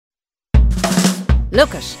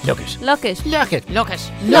Look it. Look it. Look it. Look it. Look it.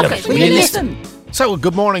 Look Look it. it. Will Will you you listen? listen? So,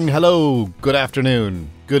 good morning, hello, good afternoon,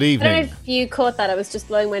 good I don't know evening. if you caught that. I was just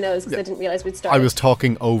blowing my nose because I didn't realise we'd started. I was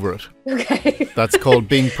talking over it. Okay. That's called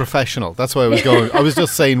being professional. That's why I was going. I was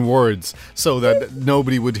just saying words so that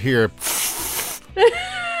nobody would hear.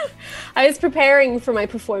 I was preparing for my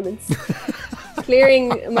performance.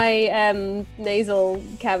 Clearing my nasal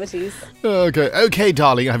cavities. Okay,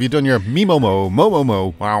 darling. Have you done your mimomo,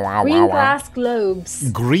 momomo? Wow, wow, Green wow, wow. glass globes.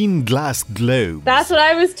 Green glass globe. That's what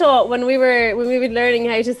I was taught when we were learning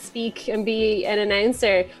how to speak and be an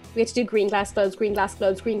announcer. We had to do green glass globes, green glass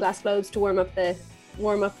globes, green glass globes to warm up the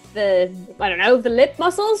I don't know, the lip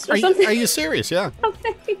muscles or something. Are you serious? Yeah.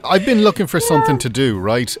 Okay. I've been looking for something to do.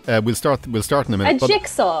 Right. We'll start in a minute. A but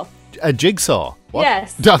jigsaw. a jigsaw. What?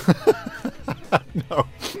 Yes. No.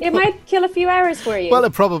 It might kill a few hours for you. Well,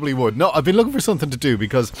 it probably would. No, I've been looking for something to do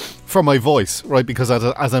because for my voice, right? Because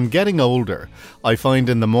as I'm getting older, I find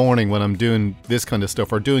in the morning when I'm doing this kind of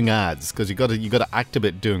stuff or doing ads, because you got to act a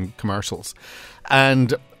bit doing commercials,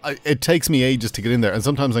 and it takes me ages to get in there, and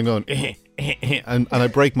sometimes I'm going and I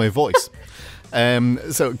break my voice.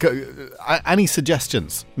 Any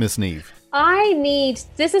suggestions, Miss Neve?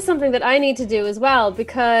 This is something that I need to do as well,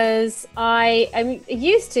 because I'm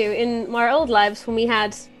used to in my old lives when we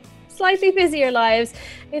had slightly busier lives,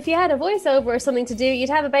 if you had a voiceover or something to do, you'd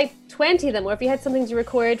have about 20 of them, or if you had something to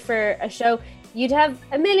record for a show, you'd have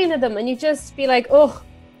a million of them, and you'd just be like, oh,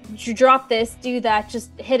 you drop this, do that, just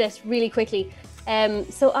hit it really quickly.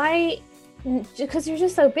 Because you're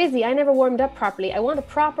just so busy, I never warmed up properly. I want a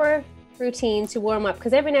proper routine to warm up,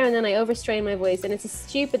 because every now and then I overstrain my voice, and it's a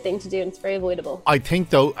stupid thing to do, and it's very avoidable. I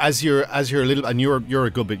think though, as you're a little, and you're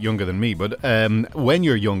a good bit younger than me, but when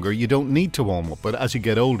you're younger, you don't need to warm up, but as you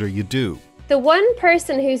get older, you do. The one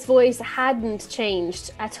person whose voice hadn't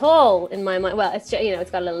changed at all in my mind, well, it's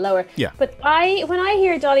it's got a little lower. Yeah. But when I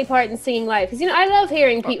hear Dolly Parton singing live, because I love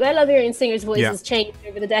hearing people, I love hearing singers' voices change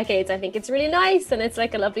over the decades. I think it's really nice, and it's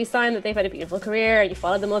like a lovely sign that they've had a beautiful career, and you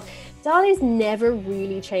follow them up. Dolly's never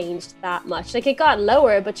really changed that much. Like, it got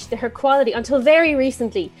lower, but her quality until very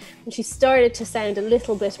recently, when she started to sound a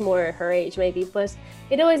little bit more her age, maybe. But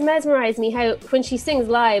it always mesmerized me how when she sings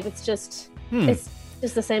live, it's just it's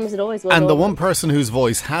just the same as it always was. And the one person whose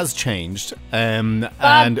voice has changed, Bob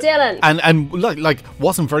Dylan, and like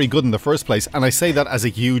wasn't very good in the first place. And I say that as a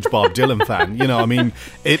huge Bob Dylan fan. I mean,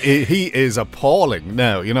 he is appalling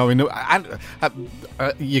now.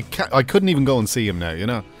 I couldn't even go and see him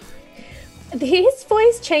now. His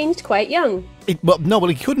voice changed quite young. He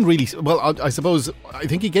couldn't really. Well, I suppose I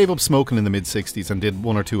think he gave up smoking in the mid-60s and did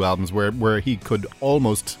one or two albums where he could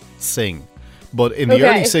almost sing. But in the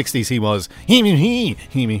early 60s, he was he,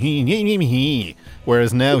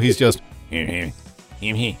 whereas now he's just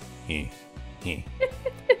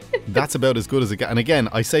That's about as good as it gets. And again,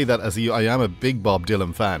 I say that as I am a big Bob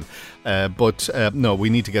Dylan fan, but no, we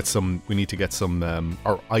need to get some.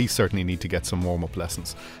 Or I certainly need to get some warm up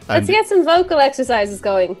lessons. Let's get some vocal exercises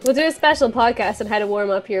going. We'll do a special podcast on how to warm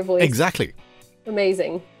up your voice. Exactly.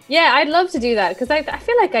 Amazing. Yeah, I'd love to do that, because I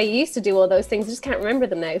feel like I used to do all those things. I just can't remember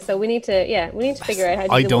them now. So we need to figure out how to do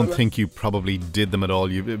them. I don't think you probably did them at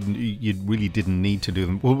all. You really didn't need to do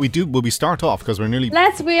them. Will we start off, because we're nearly.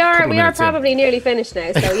 We are probably nearly finished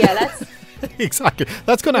now. So yeah, let's. Exactly.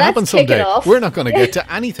 That's going to happen someday. We're not going to get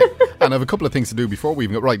to anything. And I have a couple of things to do before we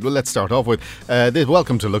even go. Right, well, let's start off with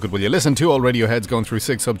welcome to Look at Will You Listen to. All radio heads going through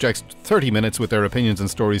 6 subjects, 30 minutes with their opinions and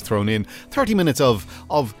stories thrown in. 30 minutes of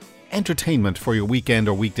entertainment for your weekend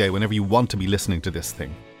or weekday whenever you want to be listening to this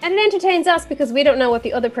thing. And it entertains us because we don't know what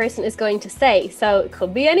the other person is going to say. So it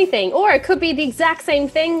could be anything, or it could be the exact same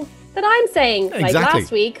thing that I'm saying. Exactly. Like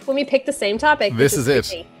last week when we picked the same topic. This is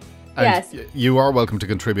it. And yes. You are welcome to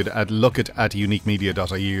contribute at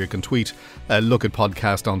lookit@uniquemedia.ie. You can tweet Look at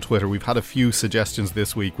Podcast on Twitter. We've had a few suggestions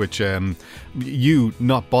this week which you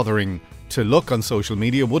not bothering to look on social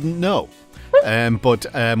media wouldn't know. But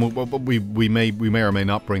we may or may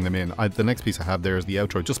not bring them in. The next piece I have there is the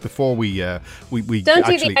outro. Just before we don't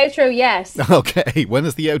do the outro yet. Okay, when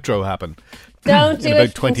does the outro happen? Don't do about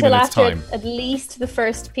it 20 until minutes after time. At least the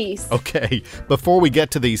first piece. Okay, before we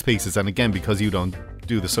get to these pieces, and again, because you don't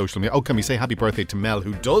do the social media. Oh, can we say happy birthday to Mel,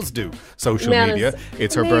 who does do social media?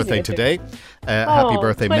 It's her birthday today. Happy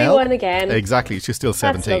birthday, 21 Mel. Again. Exactly, she's still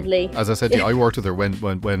 17. That's lovely. As I said to you, I worked with her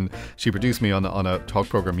when she produced me on a talk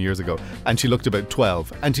program years ago, and she looked about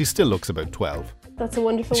 12, and she still looks about 12. That's a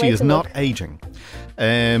wonderful way She is to not look. Aging.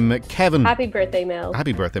 Kevin. Happy birthday, Mel.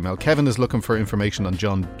 Happy birthday, Mel. Kevin is looking for information on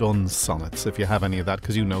John Donne's sonnets, if you have any of that,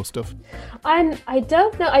 because you know stuff. I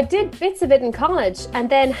don't know. I did bits of it in college,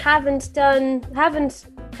 and then haven't gone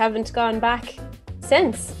back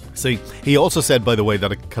sense. See, he also said, by the way,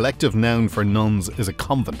 that a collective noun for nuns is a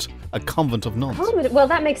convent of nuns. Oh, well,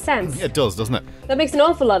 that makes sense. It does, doesn't it? That makes an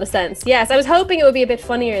awful lot of sense. Yes, I was hoping it would be a bit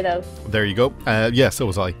funnier, though. There you go. Yeah, so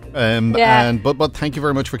was I. But thank you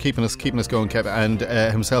very much for keeping us going, Kev. And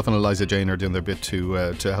himself and Eliza Jane are doing their bit to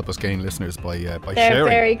help us gain listeners by sharing. They're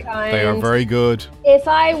very kind. They are very good. If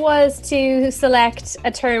I was to select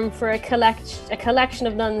a term for a collection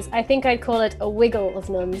of nuns, I think I'd call it a wiggle of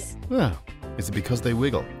nuns. Yeah. Is it because they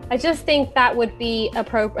wiggle? I just think that would be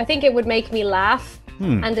appropriate. I think it would make me laugh.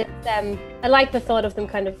 And it's, I like the thought of them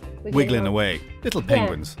kind of wiggling away. Little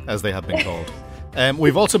penguins, as they have been called.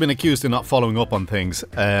 We've also been accused of not following up on things.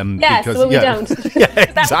 Yes, because, we don't.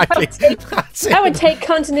 Yeah, exactly. That would take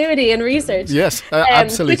continuity and research. Yes,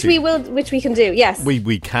 absolutely. Which we can do, yes.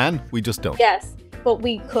 We can, we just don't. Yes, but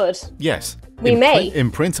we could. Yes. We may.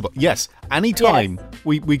 In principle, yes. Anytime,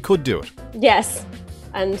 we could do it. Yes,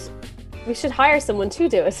 and we should hire someone to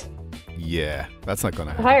do it. Yeah, that's not going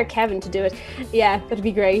to happen. Hire Kevin to do it. Yeah, that'd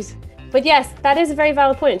be great. But yes, that is a very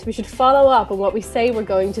valid point. We should follow up on what we say we're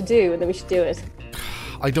going to do, and then we should do it.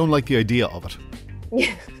 I don't like the idea of it.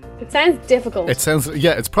 Yeah, it sounds difficult.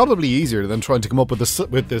 It's probably easier than trying to come up with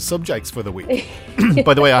the subjects for the week.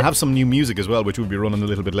 By the way, I have some new music as well, which we'll be running a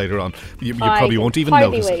little bit later on. You probably won't even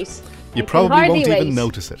notice it. You probably won't even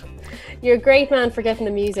notice it. You're a great man for getting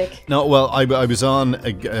the music. No, well, I was on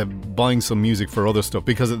buying some music for other stuff,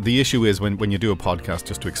 because the issue is when you do a podcast,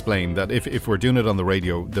 just to explain that if we're doing it on the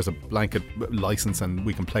radio, there's a blanket license and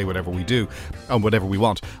we can play whatever we do and whatever we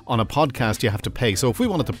want. On a podcast, you have to pay. So if we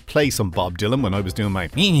wanted to play some Bob Dylan when I was doing my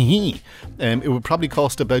it would probably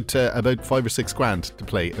cost about $5 or $6 grand to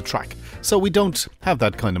play a track. So we don't have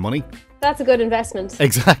that kind of money. That's a good investment.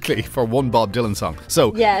 Exactly, for one Bob Dylan song.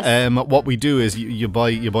 So yes. What we do is you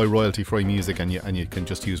buy royalty-free music and you can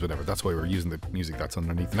just use whatever. That's why we're using the music that's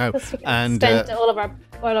underneath now. And spent all of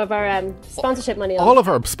our sponsorship money on. All of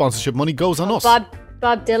our sponsorship money goes on us.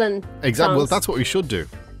 Bob Dylan. Exactly. Songs. Well, that's what we should do.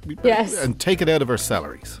 Yes. And take it out of our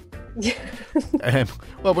salaries.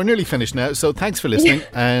 Well, we're nearly finished now, so thanks for listening.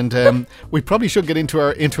 And we probably should get into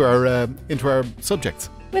our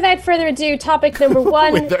subjects. Without further ado, topic number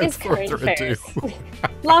one is current affairs.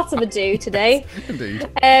 Lots of ado today. Indeed.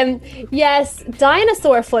 Yes,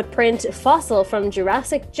 dinosaur footprint fossil from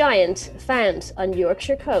Jurassic giant found on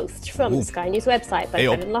Yorkshire coast from the Sky News website. But I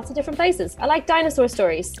found it in lots of different places. I like dinosaur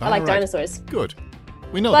stories. I like dinosaurs. Good.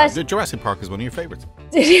 We know that. Jurassic Park is one of your favourites.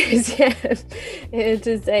 It is, yeah. It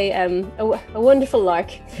is a wonderful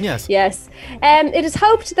lark. Yes. Yes. It is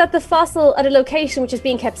hoped that the fossil at a location which is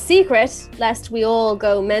being kept secret, lest we all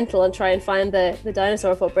go mental and try and find the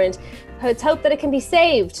dinosaur footprint, it's hoped that it can be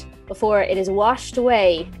saved before it is washed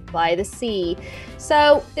away by the sea.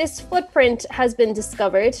 So this footprint has been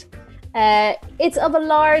discovered. It's of a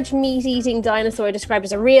large meat-eating dinosaur described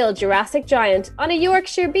as a real Jurassic giant on a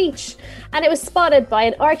Yorkshire beach, and it was spotted by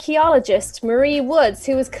an archaeologist, Marie Woods,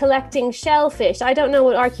 who was collecting shellfish. I don't know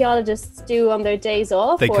what archaeologists do on their days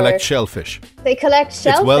off. They collect shellfish. They collect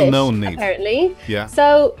shellfish. It's well known, Niamh. Apparently. Yeah.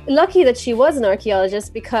 So lucky that she was an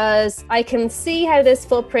archaeologist, because I can see how this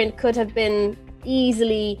footprint could have been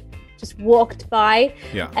easily just walked by.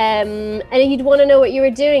 Yeah. And you'd want to know what you were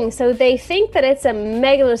doing. So they think that it's a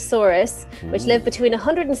megalosaurus, which lived between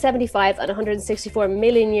 175 and 164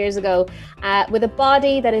 million years ago, with a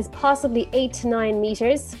body that is possibly 8 to 9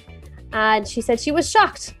 meters. And she said she was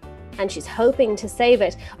shocked, and she's hoping to save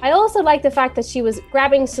it. I also like the fact that she was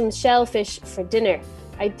grabbing some shellfish for dinner.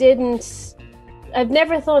 I've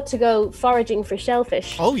never thought to go foraging for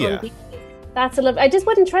shellfish. Oh, yeah. That's a love. I just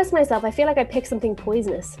wouldn't trust myself. I feel like I'd pick something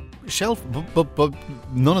poisonous. But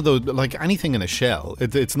none of those, like anything in a shell,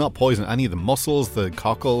 it's not poison. Any of the mussels, the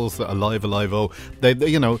cockles, the alive-o, they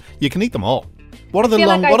you can eat them all. What are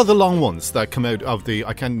the long ones that come out of the?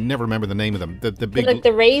 I can never remember the name of them. The big, like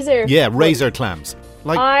the razor. Yeah, razor clams.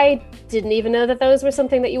 Like, I didn't even know that those were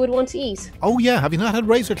something that you would want to eat. Oh yeah, have you not had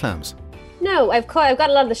razor clams? No, I've got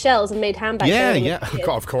a lot of the shells and made handbags. Yeah,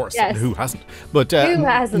 of course. Yes. Who hasn't? But who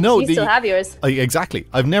hasn't? No, you still have yours. Exactly.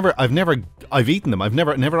 I've eaten them.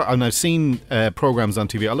 And I've seen programs on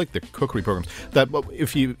TV. I like the cookery programs. That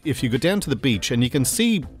if you go down to the beach and you can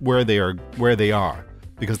see where they are,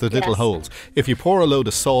 because they're little holes. If you pour a load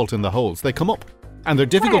of salt in the holes, they come up. And they're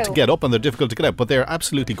difficult to get up and they're difficult to get out, but they're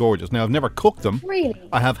absolutely gorgeous. Now, I've never cooked them. Really?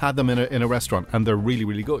 I have had them in a restaurant, and they're really,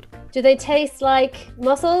 really good. Do they taste like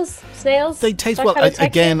mussels, snails? They taste, well,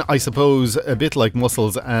 again, I suppose, a bit like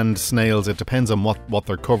mussels and snails. It depends on what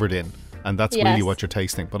they're covered in. And that's really what you're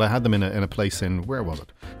tasting. But I had them in a place in, where was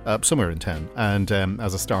it? Somewhere in town. And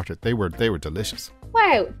as a starter, they were delicious.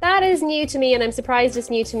 Wow, that is new to me, and I'm surprised it's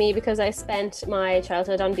new to me because I spent my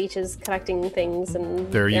childhood on beaches collecting things and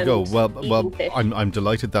there you go. Well, fish. I'm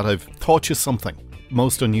delighted that I've taught you something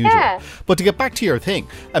most unusual. Yeah. But to get back to your thing,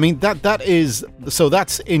 I mean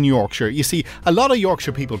that's in Yorkshire. You see, a lot of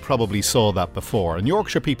Yorkshire people probably saw that before, and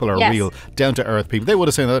Yorkshire people are real down to earth people. They would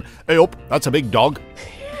have said that, hey up, that's a big dog,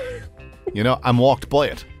 and walked by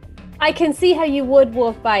it. I can see how you would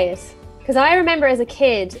walk by it. Because I remember as a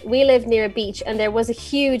kid, we lived near a beach and there was a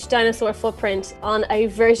huge dinosaur footprint on a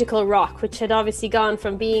vertical rock, which had obviously gone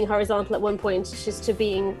from being horizontal at one point just to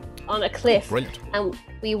being on a cliff. Brilliant. And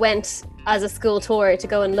we went as a school tour to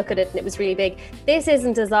go and look at it, and it was really big. This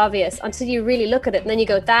isn't as obvious until you really look at it, and then you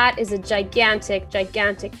go, that is a gigantic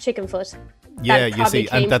chicken foot. Yeah, you see,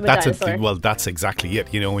 and that's exactly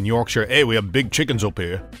it. In Yorkshire, hey, we have big chickens up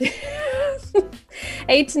here.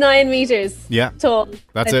 8 to 9 meters tall.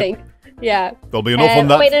 That's I it. think. Yeah. There'll be enough on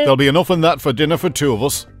that. There'll be enough in that for dinner for 2 of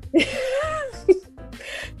us.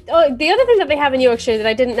 Oh, the other thing that they have in Yorkshire that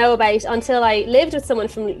I didn't know about until I lived with someone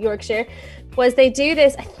from Yorkshire was they do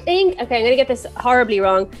this, I'm going to get this horribly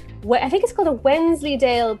wrong. I think it's called a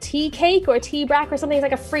Wensleydale tea cake or tea brack or something. It's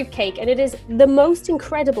like a fruit cake, and it is the most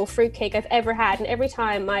incredible fruit cake I've ever had. And every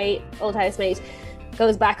time my old housemate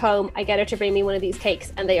goes back home, I get her to bring me one of these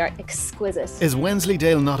cakes, and they are exquisite. Is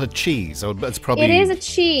Wensleydale not a cheese? Oh, it's probably it is a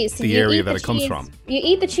cheese. So the area that it comes from. You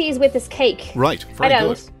eat the cheese with this cake. Right. Very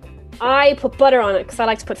good. I put butter on it because I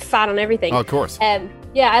like to put fat on everything. Oh, of course. I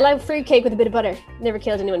like fruit cake with a bit of butter. Never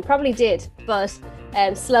killed anyone. Probably did, but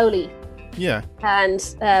slowly. Yeah.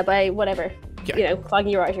 And by whatever,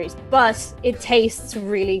 clogging your arteries. But it tastes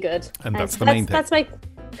really good. And that's the main thing. That's my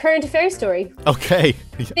current affairs story. Okay.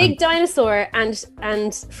 Big dinosaur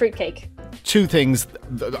and fruitcake. 2 things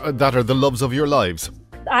that are the loves of your lives.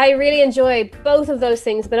 I really enjoy both of those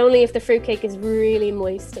things, but only if the fruitcake is really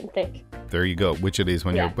moist and thick. There you go. Which it is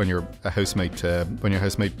when your housemate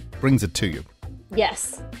brings it to you.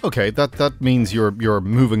 Yes. Okay, that means you're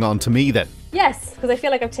moving on to me then. Yes, because I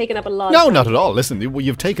feel like I've taken up a lot. No, not at all. Listen,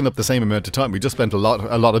 you've taken up the same amount of time. We just spent a lot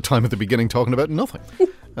of time at the beginning talking about nothing,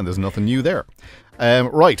 and there's nothing new there.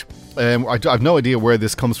 Right. I've no idea where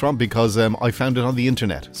this comes from because I found it on the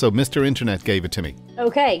internet. So Mr. Internet gave it to me.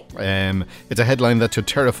 Okay. It's a headline that should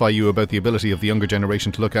terrify you about the ability of the younger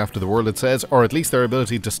generation to look after the world, it says, or at least their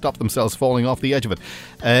ability to stop themselves falling off the edge of it.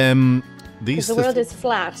 Because the world is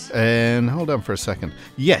flat. Hold on for a second.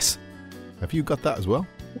 Yes. Have you got that as well?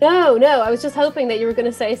 No. I was just hoping that you were going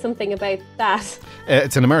to say something about that.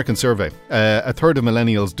 It's an American survey. A third of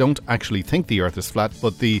millennials don't actually think the Earth is flat,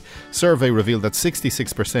 but the survey revealed that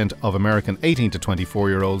 66% of American 18 to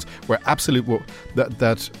 24-year-olds were absolutely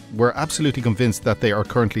convinced that they are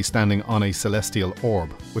currently standing on a celestial orb,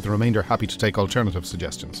 with the remainder happy to take alternative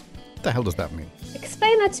suggestions. What the hell does that mean?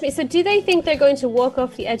 Explain that to me. So do they think they're going to walk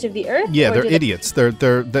off the edge of the Earth? Yeah, they're idiots. They're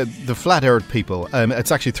the flat Earth people.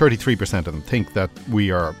 It's actually 33% of them think that we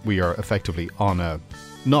are effectively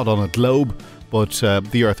not on a globe, but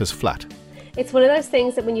the Earth is flat. It's one of those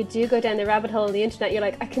things that when you do go down the rabbit hole on the internet, you're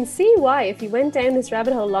like, I can see why. If you went down this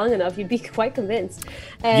rabbit hole long enough, you'd be quite convinced.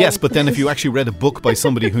 Yes, but then if you actually read a book by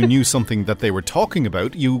somebody who knew something that they were talking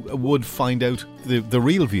about, you would find out the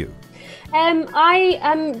real view. I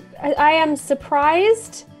am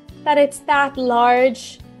surprised that it's that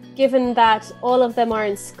large, given that all of them are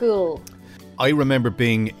in school. I remember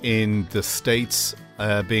being in the States,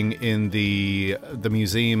 being in the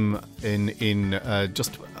museum in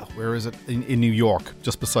just where is it in New York,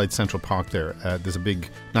 just beside Central Park. There's a big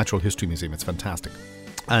natural history museum. It's fantastic,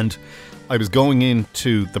 and I was going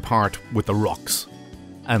into the part with the rocks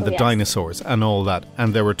and the dinosaurs and all that,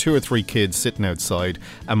 and there were 2 or 3 kids sitting outside,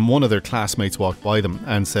 and one of their classmates walked by them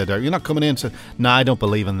and said, "Are you not coming in?" Said, "Nah, I don't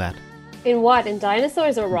believe in that." In what? In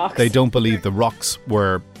dinosaurs or rocks? They don't believe the rocks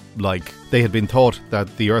were they had been taught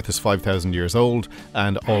that the Earth is 5,000 years old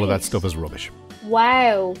and all of that stuff is rubbish.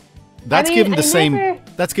 Wow. That's given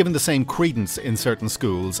the same credence in certain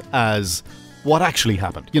schools as what actually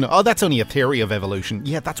happened. That's only a theory of evolution.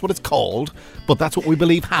 Yeah, that's what it's called, but that's what we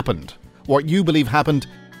believe happened. What you believe happened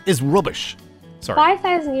is rubbish. Sorry.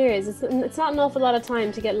 5,000 years. It's not an awful lot of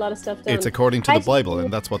time to get a lot of stuff done. It's according to the Bible,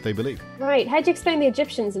 and that's what they believe. Right. How'd you explain the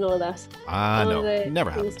Egyptians and all of that? No, never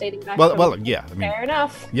happened. Well, yeah. Fair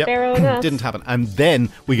enough. Yep. Fair enough. Didn't happen. And then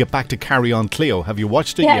we get back to Carry On Cleo. Have you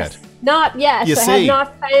watched it yet? Not yet. I have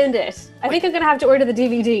not found it. I think I'm going to have to order the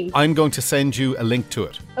DVD. I'm going to send you a link to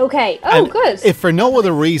it. Okay. Oh, and good. If for no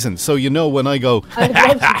other reason, so you know when I go,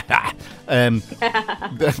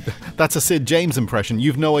 that's a Sid James impression.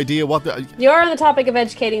 You've no idea what... You're on the topic of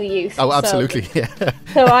educating the youth. Oh, absolutely, so,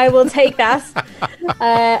 so I will take that.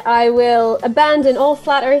 I will abandon all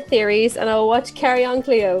flat earth theories and I'll watch Carry On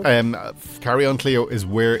Cleo. Carry On Cleo is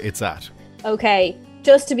where it's at. Okay.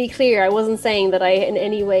 Just to be clear, I wasn't saying that I in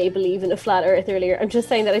any way believe in a flat earth earlier. I'm just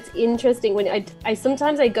saying that it's interesting when I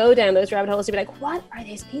sometimes I go down those rabbit holes to be like, what are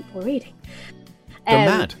these people reading? They're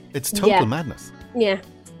mad. It's total madness. Yeah.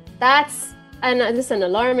 That's an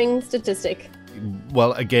alarming statistic.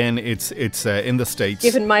 Well, again, it's in the States.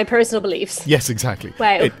 Given my personal beliefs. Yes, exactly.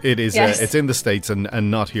 Wow. It is. Yes. It's in the States and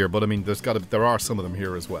not here. But I mean, there are some of them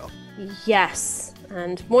here as well. Yes,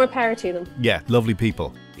 and more power to them. Yeah, lovely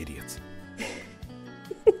people. Idiots.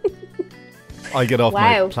 I get off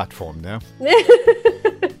my platform now.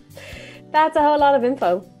 That's a whole lot of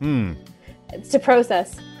info. It's to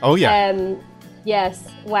process. Oh, yeah. Yes.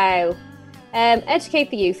 Wow. Educate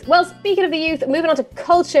the youth. Well, speaking of the youth, moving on to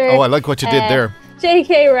culture. Oh, I like what you did there.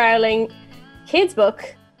 J.K. Rowling, kids'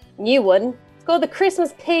 book, new one. It's called The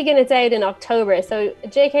Christmas Pig and it's out in October. So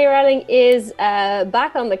J.K. Rowling is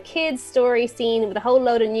back on the kids' story scene with a whole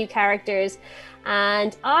load of new characters.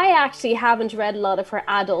 And I actually haven't read a lot of her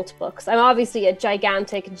adult books. I'm obviously a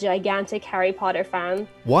gigantic Harry Potter fan.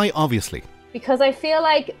 Why obviously? Because I feel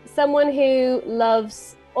like someone who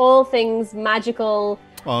loves all things magical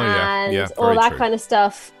and all that kind of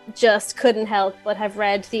stuff just couldn't help but have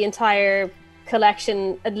read the entire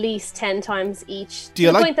collection at least 10 times each.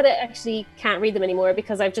 To the point that I actually can't read them anymore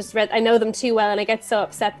because I know them too well and I get so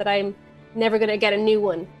upset that I'm never going to get a new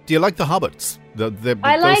one. Do you like the Hobbits? I like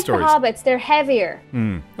those stories? The Hobbits. They're heavier.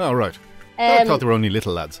 Oh, right. I thought they were only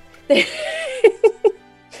little lads.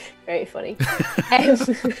 Very funny.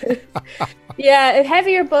 Yeah,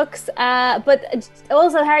 heavier books. But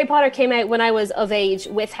also Harry Potter came out when I was of age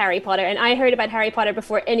with Harry Potter. And I heard about Harry Potter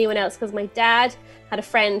before anyone else because my dad had a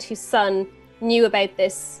friend whose son knew about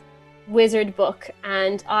this wizard book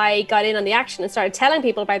and I got in on the action and started telling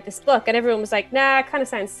people about this book and everyone was like, nah, it kind of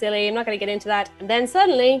sounds silly, I'm not going to get into that. And then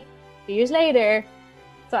suddenly, a few years later,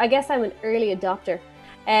 so I guess I'm an early adopter.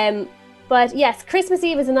 But yes, Christmas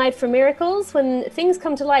Eve is a night for miracles when things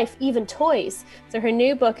come to life, even toys. So her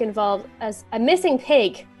new book involved as a missing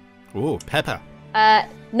pig. Oh, Peppa.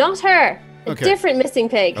 Not her, a different missing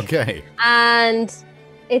pig. Okay. And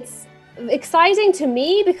it's exciting to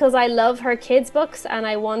me because I love her kids' books and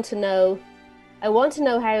I want to know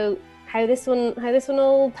how this one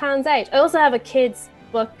all pans out. I also have a kids'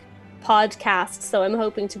 book podcast, so I'm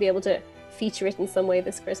hoping to be able to feature it in some way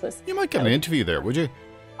this Christmas. You might get an interview there, would you?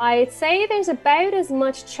 I'd say there's about as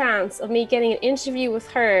much chance of me getting an interview with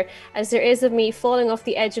her as there is of me falling off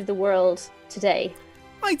the edge of the world today.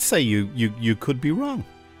 I'd say you could be wrong.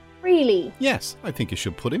 Really? Yes, I think you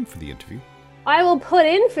should put in for the interview. I will put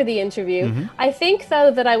in for the interview. Mm-hmm. I think,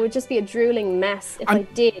 though, that I would just be a drooling mess if I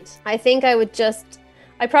did. I think I'd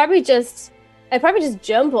probably just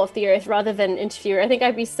jump off the earth rather than interview her. I think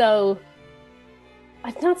I'd be so...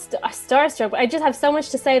 I'm not starstruck, but I just have so much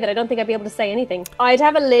to say that I don't think I'd be able to say anything. I'd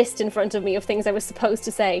have a list in front of me of things I was supposed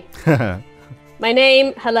to say. My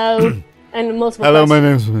name, hello, and multiple hello,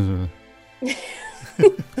 questions. my name's...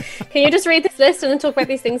 Can you just read this list and then talk about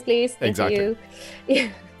these things, please? Thank exactly. you. Yeah.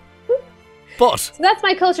 But so that's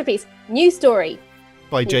my culture piece. New story.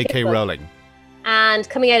 By J.K. Rowling. And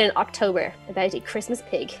coming out in October about a Christmas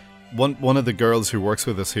pig. One of the girls who works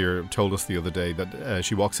with us here told us the other day that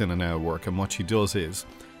she walks in and out of work and what she does is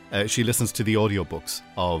she listens to the audiobooks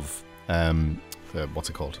of, what's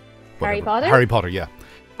it called? Whatever. Harry Potter? Harry Potter, yeah.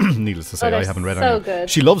 Needless to say, I haven't read any. So good.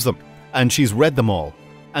 She loves them and she's read them all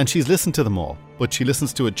and she's listened to them all, but she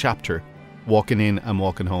listens to a chapter walking in and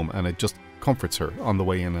walking home and it just comforts her on the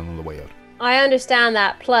way in and on the way out. I understand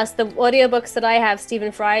that. Plus, the audiobooks that I have,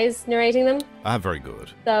 Stephen Fry's narrating them. Very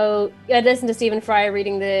good. So I'd listen to Stephen Fry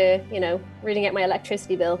reading out my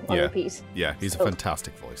electricity bill on repeat. Yeah, he's a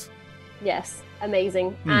fantastic voice. Yes,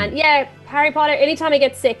 amazing. And yeah, Harry Potter, anytime I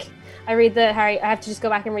get sick, I have to just go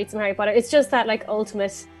back and read some Harry Potter. It's just that like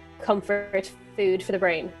ultimate comfort food for the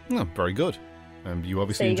brain. Oh, very good. You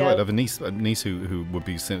obviously enjoy it. I have a niece who would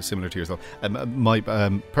be similar to yourself.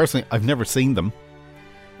 Personally, I've never seen them.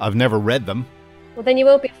 I've never read them. Well, then you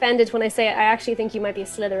won't be offended when I say I actually think you might be a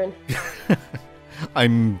Slytherin.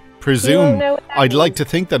 I'd like to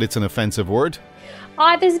think that it's an offensive word.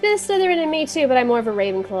 There's a bit of Slytherin in me too, but I'm more of a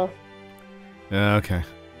Ravenclaw. Okay.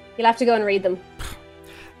 You'll have to go and read them.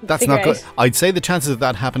 That's not good. I'd say the chances of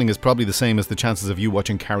that happening is probably the same as the chances of you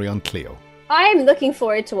watching Carry On Cleo. I'm looking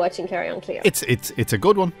forward to watching Carry On Cleo. It's a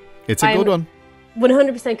good one. It's a good one.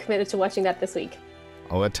 100% committed to watching that this week.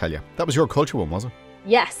 Oh, I tell you. That was your culture one, was it?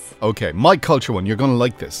 Yes. Okay, my culture one. You're going to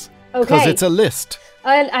like this. Okay. Because it's a list.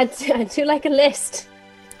 I do like a list.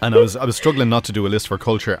 And I was struggling not to do a list for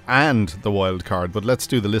culture and the wild card, but let's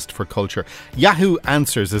do the list for culture. Yahoo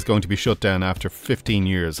Answers is going to be shut down after 15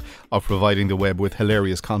 years of providing the web with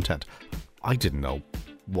hilarious content. I didn't know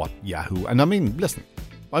what Yahoo... And I mean, listen,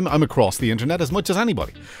 I'm across the internet as much as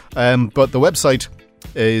anybody. But the website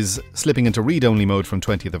is slipping into read-only mode from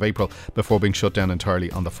 20th of April before being shut down entirely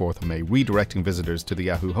on the 4th of May, redirecting visitors to the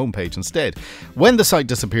Yahoo homepage instead. When the site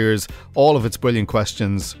disappears, all of its brilliant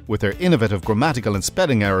questions, with their innovative grammatical and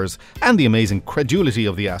spelling errors and the amazing credulity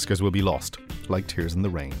of the askers, will be lost, like tears in the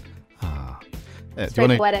rain. It's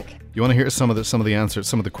very poetic. You want to hear some of the answers,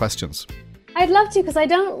 some of the questions? I'd love to, because I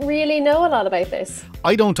don't really know a lot about this.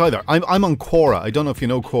 I don't either. I'm on Quora. I don't know if you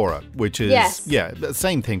know Quora, which is... Yes. Yeah, the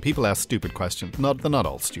same thing. People ask stupid questions. They're not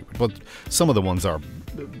all stupid, but some of the ones are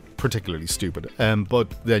particularly stupid.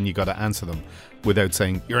 But then you got to answer them without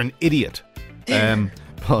saying, you're an idiot.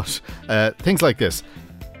 But things like this.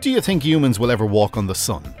 Do you think humans will ever walk on the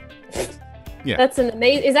sun? Yeah. That's an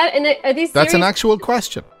amazing... Is that... Are these serious? That's an actual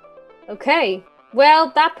question. Okay.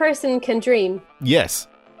 Well, that person can dream. Yes.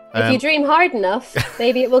 If you dream hard enough,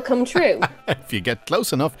 maybe it will come true. If you get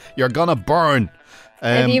close enough, you're gonna burn.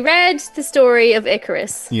 Have you read the story of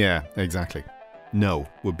Icarus? Yeah, exactly. No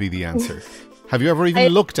would be the answer. Have you ever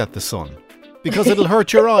even looked at the sun? Because it'll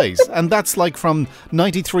hurt your eyes, and that's like from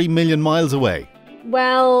 93 million miles away.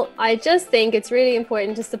 Well, I just think it's really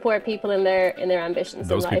important to support people in their ambitions.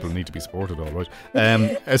 Those people need to be supported, all right.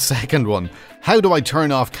 A second one. How do I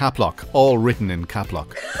turn off cap lock? All written in cap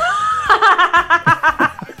lock.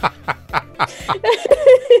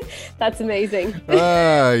 That's amazing.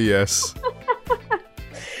 Yes.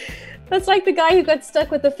 That's like the guy who got stuck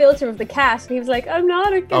with the filter of the cat. He was like, I'm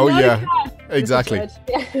not a cat. Exactly.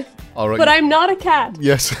 Yeah. All right. But I'm not a cat.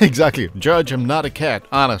 Yes, exactly. Judge, I'm not a cat,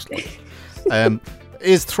 honestly.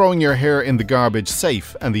 Is throwing your hair in the garbage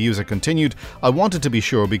safe? And the user continued, I wanted to be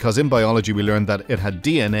sure because in biology we learned that it had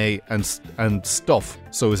DNA and stuff,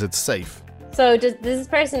 so is it safe? So does this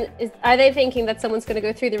person, are they thinking that someone's going to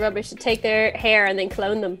go through the rubbish to take their hair and then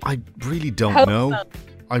clone them? I really don't know. So.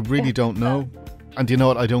 I really don't know. And you know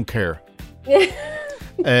what? I don't care.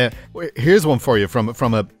 Here's one for you from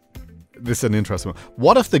a... This is an interesting one.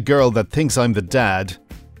 What if the girl that thinks I'm the dad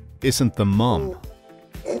isn't the mum?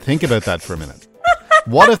 Think about that for a minute.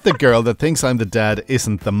 What if the girl that thinks I'm the dad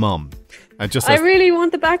isn't the mum? And just says, I really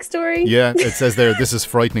want the backstory. Yeah, it says there, this is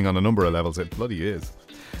frightening on a number of levels. It bloody is.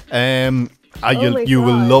 You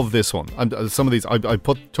will love this one. Some of these, I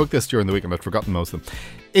took this during the week and I'd forgotten most of them.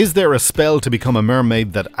 Is there a spell to become a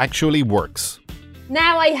mermaid that actually works?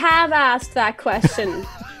 Now I have asked that question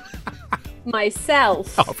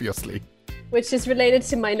myself. Obviously. Which is related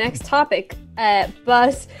to my next topic.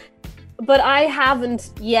 But I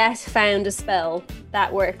haven't yet found a spell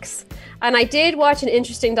that works. And I did watch an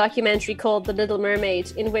interesting documentary called The Little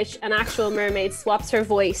Mermaid, in which an actual mermaid swaps her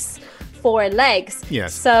voice for legs.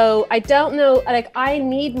 Yes. So I don't know, like, I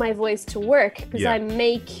need my voice to work because I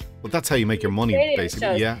make... Well, that's how you make your money,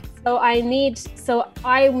 basically. Shows. Yeah. So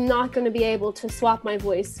I'm not going to be able to swap my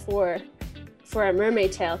voice for a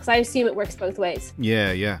mermaid tail, because I assume it works both ways.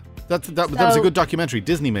 Yeah. That was a good documentary.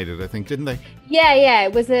 Disney made it, I think, didn't they? Yeah.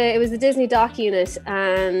 It was a Disney doc unit,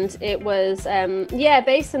 and it was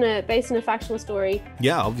based on a factual story.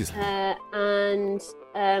 Yeah, obviously. And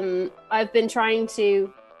I've been trying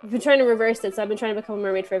to reverse it. So I've been trying to become a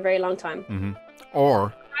mermaid for a very long time. Mm-hmm.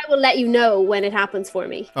 Or I will let you know when it happens for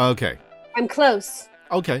me. Okay. I'm close.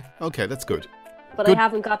 Okay, that's good. But I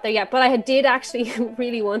haven't got there yet. But I did actually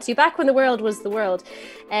really want to. Back when the world was the world,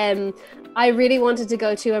 I really wanted to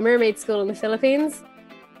go to a mermaid school in the Philippines.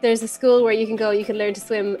 There's a school where you can go, you can learn to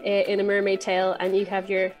swim in a mermaid tail, and you have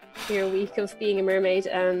your week of being a mermaid.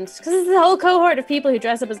 And because there's a whole cohort of people who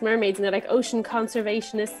dress up as mermaids, and they're like ocean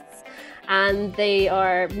conservationists, and they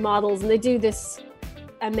are models, and they do this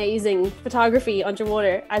amazing photography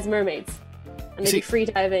underwater as mermaids. And maybe free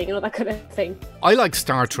diving and all that kind of thing. I like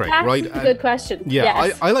Star Trek, right? That's a good question. Yeah,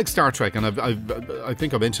 yes. I like Star Trek, and I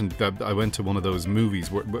think I mentioned that I went to one of those movies,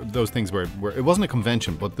 where those things where it wasn't a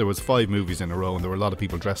convention, but there was 5 movies in a row, and there were a lot of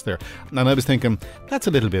people dressed there. And I was thinking, that's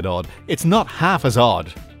a little bit odd. It's not half as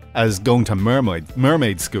odd as going to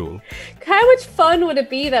mermaid school. How much fun would it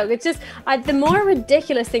be, though? It's just, the more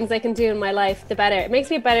ridiculous things I can do in my life, the better. It makes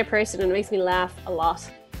me a better person, and it makes me laugh a lot.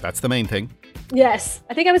 That's the main thing. Yes,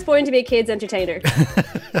 I think I was born to be a kid's entertainer.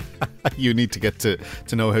 You need to get to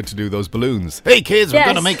know how to do those balloons. Hey kids, we're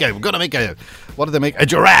gonna make a what do they make? A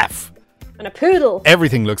giraffe. And a poodle.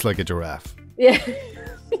 Everything looks like a giraffe. Yeah.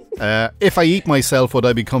 If I eat myself, would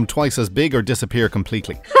I become twice as big or disappear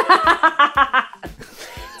completely? It's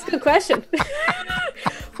a good question.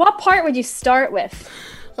 What part would you start with?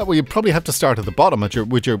 Well, you probably have to start at the bottom at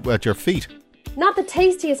your feet. Not the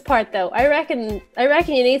tastiest part, though. I reckon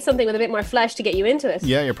you need something with a bit more flesh to get you into it.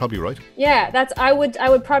 Yeah, you're probably right. Yeah, I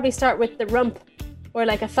would probably start with the rump or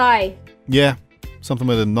like a thigh. Yeah, something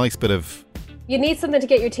with a nice bit of... You need something to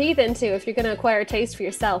get your teeth into if you're going to acquire a taste for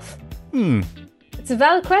yourself. It's a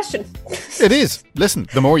valid question. It is. Listen,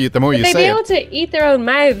 the more you say it. They'd be able to eat their own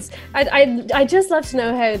mouths. I just love to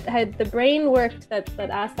know how the brain worked that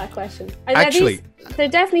asked that question. Actually, they're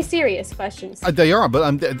definitely serious questions. They are,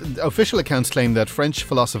 but the official accounts claim that French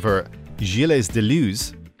philosopher Gilles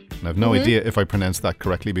Deleuze, and I have no idea if I pronounced that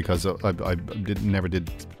correctly because I never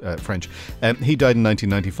did French. He died in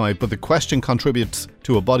 1995, but the question contributes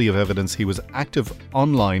to a body of evidence. He was active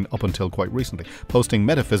online up until quite recently, posting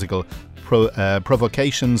metaphysical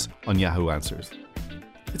provocations on Yahoo Answers.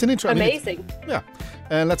 It's an interesting... Amazing. Yeah.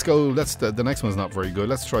 Let's go. The next one's not very good.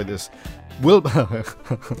 Let's try this. Will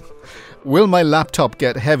my laptop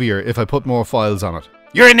get heavier if I put more files on it?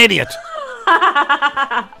 You're an idiot.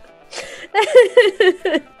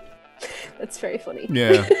 That's very funny.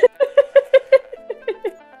 Yeah.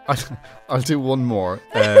 I'll do one more,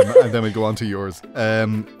 and then we go on to yours.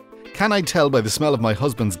 Can I tell by the smell of my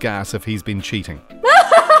husband's gas if he's been cheating?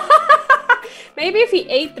 Maybe if he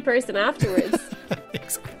ate the person afterwards.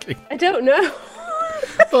 Exactly. I don't know.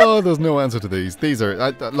 Oh, there's no answer to these. These are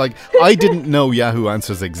I didn't know Yahoo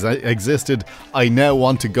Answers existed. I now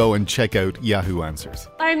want to go and check out Yahoo Answers.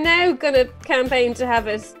 I'm now gonna campaign to have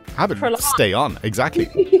it stay on. Exactly.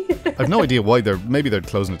 I've no idea why maybe they're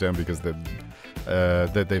closing it down because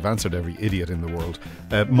they've answered every idiot in the world.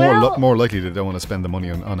 More likely they don't want to spend the money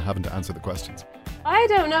on having to answer the questions. I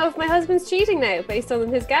don't know if my husband's cheating now based on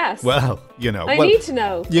his gas. Well, I need to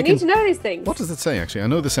know. I need to know these things. What does it say, actually? I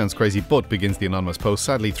know this sounds crazy, but begins the anonymous post.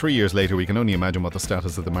 Sadly, 3 years later, we can only imagine what the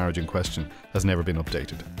status of the marriage in question has never been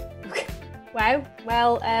updated. Okay. Wow.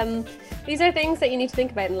 Well, these are things that you need to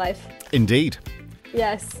think about in life. Indeed.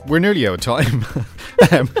 Yes. We're nearly out of time.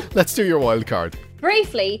 Let's do your wild card.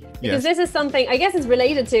 Briefly, because this is something, I guess it's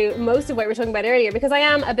related to most of what we were talking about earlier, because I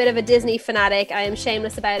am a bit of a Disney fanatic. I am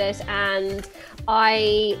shameless about it, and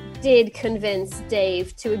I did convince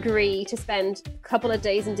Dave to agree to spend a couple of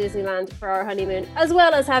days in Disneyland for our honeymoon, as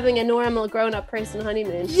well as having a normal grown-up person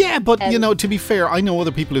honeymoon. Yeah, but to be fair, I know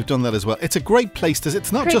other people who've done that as well. It's a great place to...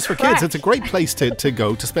 It's not just for kids, it's a great place to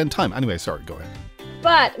go to spend time. Anyway, sorry, go ahead.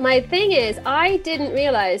 But my thing is, I didn't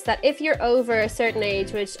realize that if you're over a certain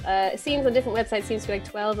age, which seems on different websites seems to be like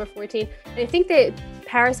 12 or 14, I think the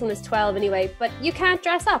Paris one is 12 anyway, but you can't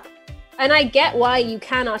dress up. And I get why you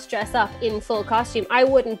cannot dress up in full costume. I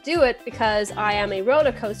wouldn't do it because I am a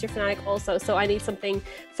roller coaster fanatic also, so I need something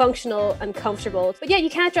functional and comfortable. But yeah,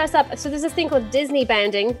 you can't dress up. So there's this thing called Disney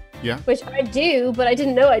bounding, which I do, but I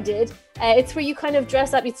didn't know I did. It's where you kind of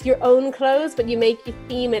dress up. It's your own clothes, but you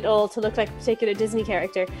theme it all to look like a particular Disney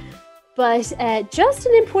character. But just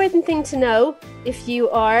an important thing to know, if you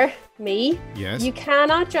are me, you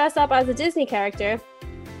cannot dress up as a Disney character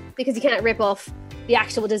because you can't rip off the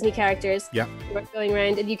actual Disney characters who are going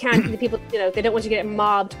around, and you can't, the people, they don't want you to get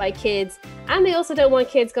mobbed by kids, and they also don't want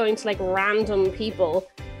kids going to like random people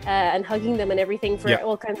and hugging them and everything for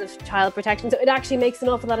all kinds of child protection. So it actually makes an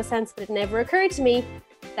awful lot of sense, but it never occurred to me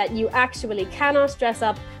that you actually cannot dress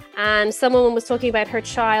up. And someone was talking about her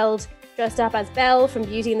child dressed up as Belle from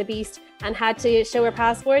Beauty and the Beast and had to show her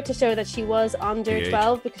passport to show that she was under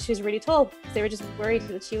 12 because she was really tall. They were just worried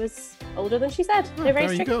that she was older than she said. They're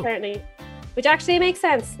very strict apparently. Which actually makes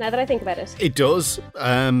sense now that I think about it. It does,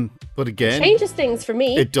 but again... It changes things for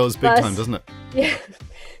me. It does big time, doesn't it? Yeah,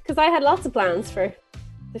 because I had lots of plans for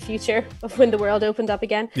the future of when the world opened up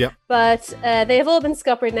again. Yeah. But they have all been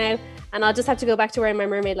scuppered now, and I'll just have to go back to wearing my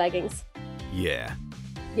mermaid leggings. Yeah.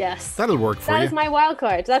 Yes. That'll work for you. That is my wild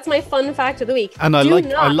card. That's my fun fact of the week. And I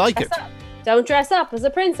like it. Don't dress up as a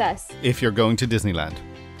princess. If you're going to Disneyland.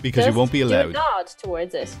 Because you won't be allowed. Do a nod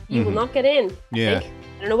towards it. You will not get in, I think.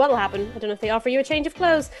 I don't know what'll happen. I don't know if they offer you a change of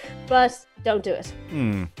clothes, but don't do it.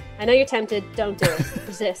 I know you're tempted. Don't do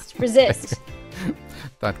it. Resist.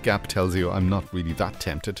 That gap tells you I'm not really that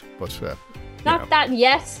tempted, but... not that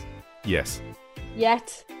yet. Yes.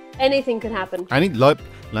 Yet. Anything can happen.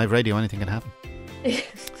 Live radio, anything can happen.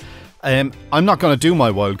 I'm not going to do my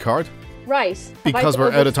wild card. Right. Because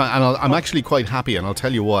we're out of time, and I'm actually quite happy, and I'll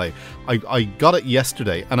tell you why. I got it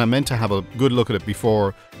yesterday, and I meant to have a good look at it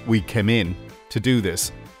before we came in to do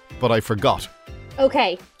this, but I forgot.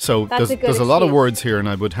 Okay. So there's a lot of words here, and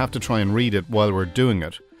I would have to try and read it while we're doing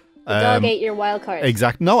it. dog ate your wild card.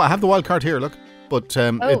 Exactly. No, I have the wild card here. Look, but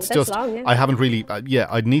it's just long, yeah. I haven't really.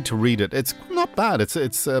 I'd need to read it. It's not bad.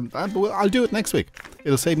 I'll do it next week.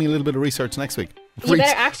 It'll save me a little bit of research next week. You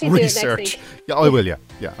better actually do it next week. Yeah, I will. Yeah,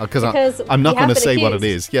 because I'm not going to say what it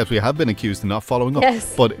is. Yes, we have been accused of not following up.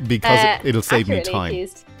 Yes. But because it'll save me time.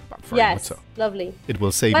 Accused. Yes, so. Lovely. It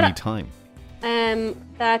will save me time.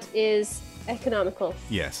 That is economical.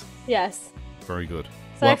 Yes. Yes. Very good.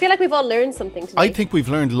 So I feel like we've all learned something today. I think we've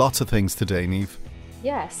learned lots of things today, Niamh.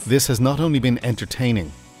 Yes. This has not only been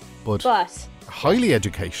entertaining, but highly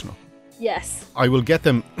educational. Yes. I will get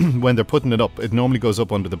them when they're putting it up. It normally goes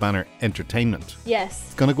up under the banner entertainment. Yes.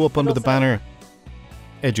 It's going to go up under the banner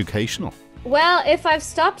educational. Well, if I've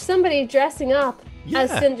stopped somebody dressing up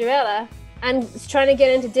as Cinderella and trying to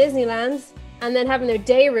get into Disneyland and then having their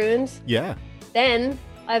day ruined, then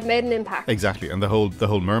I've made an impact. Exactly. And the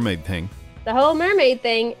whole mermaid thing. The whole mermaid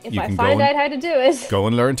thing, if I find out how to do it, go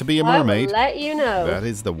and learn to be a mermaid. I will let you know. That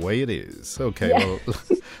is the way it is. Okay, well,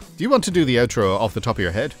 do you want to do the outro off the top of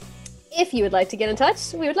your head? If you would like to get in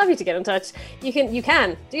touch, we would love you to get in touch. You can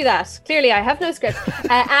do that. Clearly, I have no script.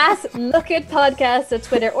 At Lookit Podcast at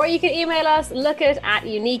Twitter, or you can email us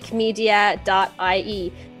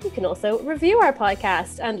lookit@uniquemedia.ie. You can also review our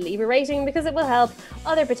podcast and leave a rating because it will help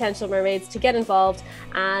other potential mermaids to get involved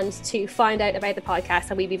and to find out about the podcast,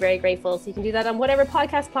 and we'd be very grateful. So you can do that on whatever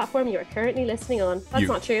podcast platform you're currently listening on. That's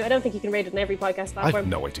not true. I don't think you can rate it on every podcast platform. I have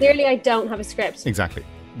no idea. Clearly, I don't have a script. Exactly.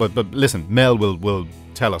 But listen, Mel will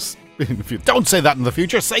tell us, if you don't say that in the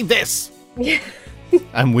future, say this.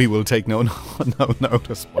 And we will take no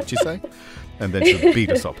notice. What'd you say? And then she'll beat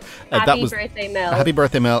us up. Happy birthday, Mel. Happy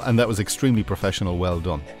birthday, Mel. And that was extremely professional. Well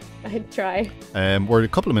done. I'd try. We're a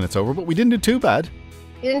couple of minutes over, but we didn't do too bad.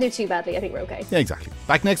 You didn't do too badly. I think we're okay. Yeah, exactly.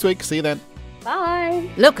 Back next week. See you then. Bye.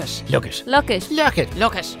 Look it. Look it. Look it. Look it.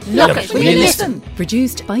 Look it. Look it. Will you listen?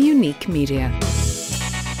 Produced by Unique Media.